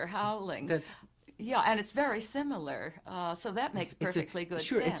theater howling. Yeah, and it's very similar, so that makes perfectly good sense.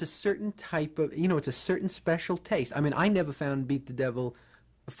 Sure, it's a certain type of, you know, it's a certain special taste. I mean, I never found Beat the Devil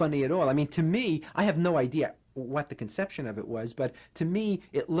funny at all. I mean, to me, I have no idea what the conception of it was, but to me,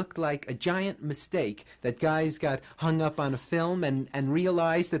 it looked like a giant mistake that guys got hung up on a film and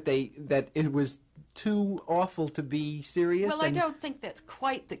realized that it was too awful to be serious. Well, I don't think that's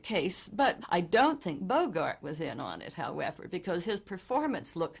quite the case, but I don't think Bogart was in on it, however, because his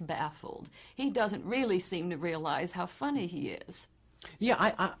performance looks baffled. He doesn't really seem to realize how funny he is. Yeah,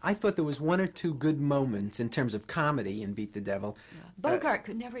 I thought there was one or two good moments in terms of comedy in Beat the Devil. Yeah. Bogart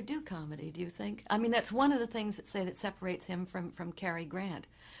could never do comedy, do you think? I mean, that's one of the things that separates him from Cary Grant.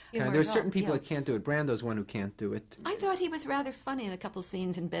 There are certain people that can't do it. Brando's one who can't do it. I thought he was rather funny in a couple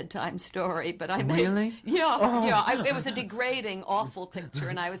scenes in Bedtime Story, but Really? It was a degrading, awful picture,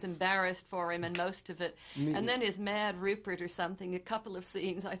 and I was embarrassed for him in most of it. And then his Mad Rupert or something, a couple of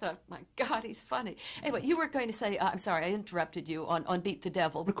scenes, I thought, my God, he's funny. Anyway, you were going to say, I'm sorry, I interrupted you on Beat the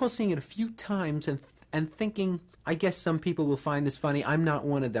Devil. I recall seeing it a few times and thinking, I guess some people will find this funny. I'm not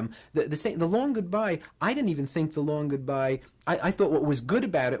one of them. The Long Goodbye, I didn't even think The Long Goodbye, I thought what was good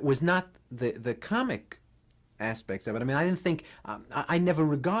about it was not the comic aspects of it. I mean, I didn't think, I would never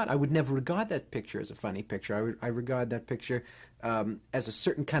regard that picture as a funny picture. I regard that picture as a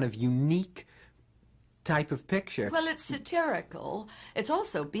certain kind of unique type of picture. Well, it's satirical. It's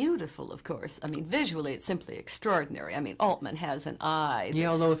also beautiful, of course. I mean, visually, it's simply extraordinary. I mean, Altman has an eye.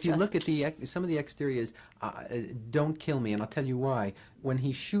 Yeah, although if you look at some of the exteriors, don't kill me, and I'll tell you why. When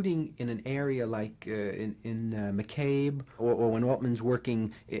he's shooting in an area like in McCabe, or when Altman's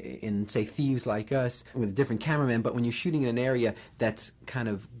working in, say, Thieves Like Us, with a different cameraman, but when you're shooting in an area that's kind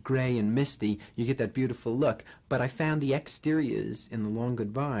of gray and misty, you get that beautiful look. But I found the exteriors in The Long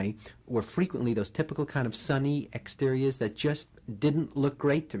Goodbye were frequently those typical kind of sunny exteriors that just didn't look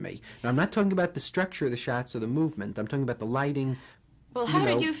great to me. Now, I'm not talking about the structure of the shots or the movement. I'm talking about the lighting. Well, how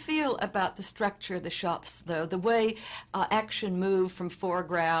did you feel about the structure of the shots, though? The way action moved from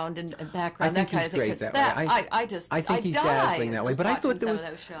foreground and background. I think he's great that way. I think he's dazzling that way. But I thought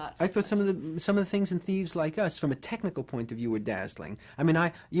those shots. I thought some of the things in Thieves Like Us, from a technical point of view, were dazzling. I mean,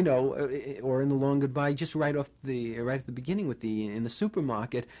 or in The Long Goodbye, just right at the beginning in the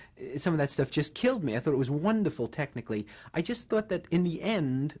supermarket, some of that stuff just killed me. I thought it was wonderful technically. I just thought that in the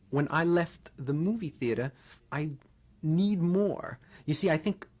end, when I left the movie theater, I need more. You see, I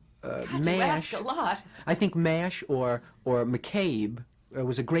think MASH. You ask a lot. I think MASH or McCabe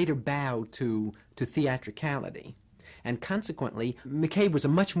was a greater bow to theatricality, and consequently, McCabe was a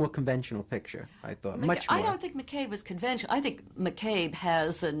much more conventional picture. I thought much more. I don't think McCabe was conventional. I think McCabe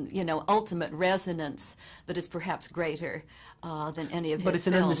has an ultimate resonance that is perhaps greater than any of his films. But it's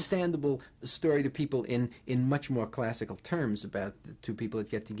an understandable story to people in much more classical terms about the two people that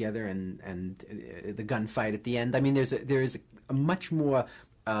get together and the gunfight at the end. I mean, there is a much more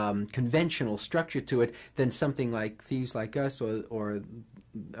conventional structure to it than something like Thieves Like Us or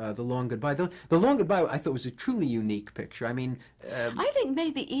The Long Goodbye. The Long Goodbye, I thought, was a truly unique picture. I mean, I think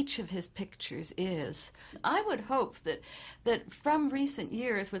maybe each of his pictures is. I would hope that from recent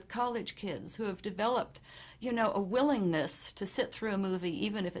years with college kids who have developed, a willingness to sit through a movie,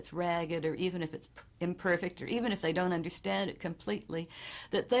 even if it's ragged or even if it's imperfect or even if they don't understand it completely,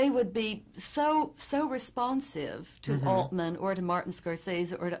 that they would be so responsive to Altman or to Martin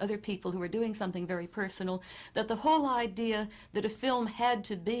Scorsese or to other people who are doing something very personal, that the whole idea that a film had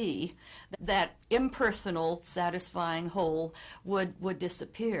to be that impersonal, satisfying whole would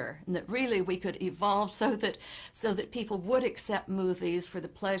disappear, and that really we could evolve so that people would accept movies for the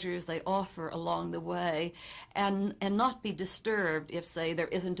pleasures they offer along the way, and not be disturbed if, say, there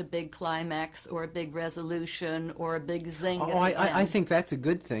isn't a big climax or a big resolution or a big zing. Oh, I think that's a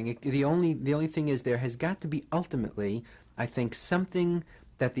good thing. The only thing is there has got to be ultimately, I think, something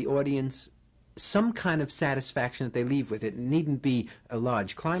that the audience, some kind of satisfaction that they leave with. It needn't be a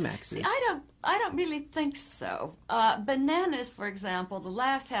large climaxes. See, I don't really think so. Bananas, for example, the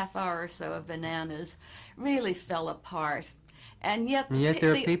last half hour or so of Bananas really fell apart. And yet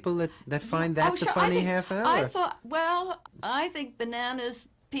there are people that find that the funny half hour. I think Bananas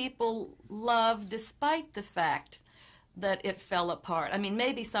people love despite the fact that it fell apart. I mean,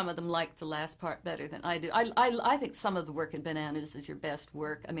 maybe some of them liked the last part better than I do. I think some of the work in Bananas is your best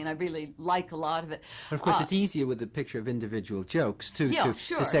work. I mean, I really like a lot of it. But of course, it's easier with the picture of individual jokes, too, yeah,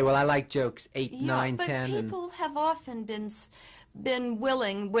 to say, well, I like jokes 8, 9, 10. But people have often been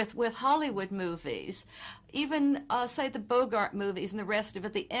willing with Hollywood movies, even say the Bogart movies and the rest of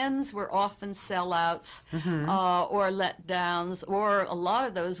it, the ends were often sellouts or letdowns, or a lot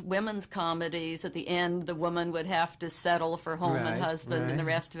of those women's comedies at the end the woman would have to settle for home and husband and the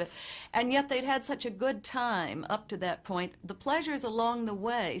rest of it, and yet they'd had such a good time up to that point. The pleasures along the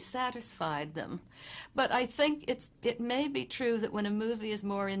way satisfied them. But I think it may be true that when a movie is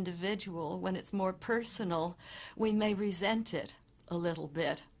more individual, when it's more personal, we may resent it a little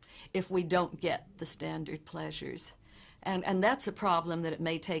bit if we don't get the standard pleasures. And that's a problem that it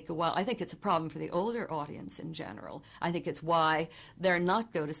may take a while. I think it's a problem for the older audience in general. I think it's why they're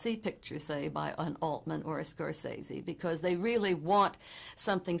not go to see pictures, say, by an Altman or a Scorsese, because they really want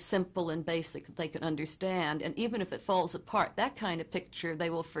something simple and basic that they can understand. And even if it falls apart, that kind of picture they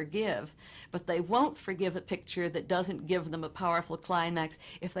will forgive. But they won't forgive a picture that doesn't give them a powerful climax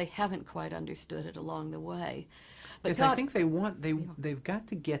if they haven't quite understood it along the way. But yes, I think they've got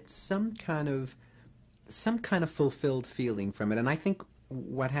to get some kind of fulfilled feeling from it. And I think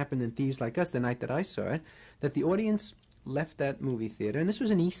what happened in Thieves Like Us the night that I saw it, that the audience left that movie theater, and this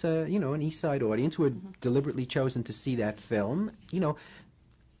was an East Side audience who had deliberately chosen to see that film,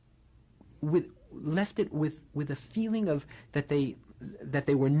 left it with a feeling of that they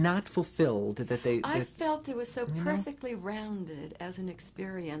were not fulfilled. I felt it was so perfectly rounded as an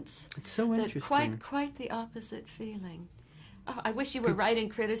experience. It's so interesting. Quite the opposite feeling. Oh, I wish you were writing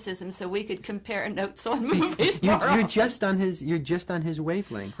criticism so we could compare notes on movies. You're just on his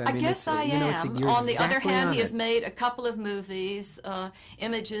wavelength. I guess I am. On the other hand, he has it. made a couple of movies,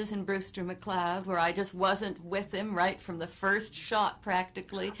 Images and Brewster McCloud, where I just wasn't with him right from the first shot,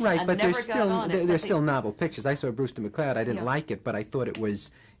 practically. Right, and but never they're still novel pictures. I saw Brewster McCloud. I didn't like it, but I thought it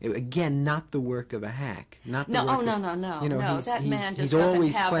was again not the work of a hack. No. That man just doesn't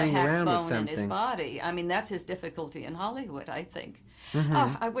have a hack bone in his body. I mean, that's his difficulty in Hollywood, I think.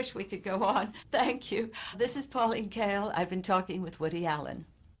 Oh, I wish we could go on. Thank you. This is Pauline Kael. I've been talking with Woody Allen.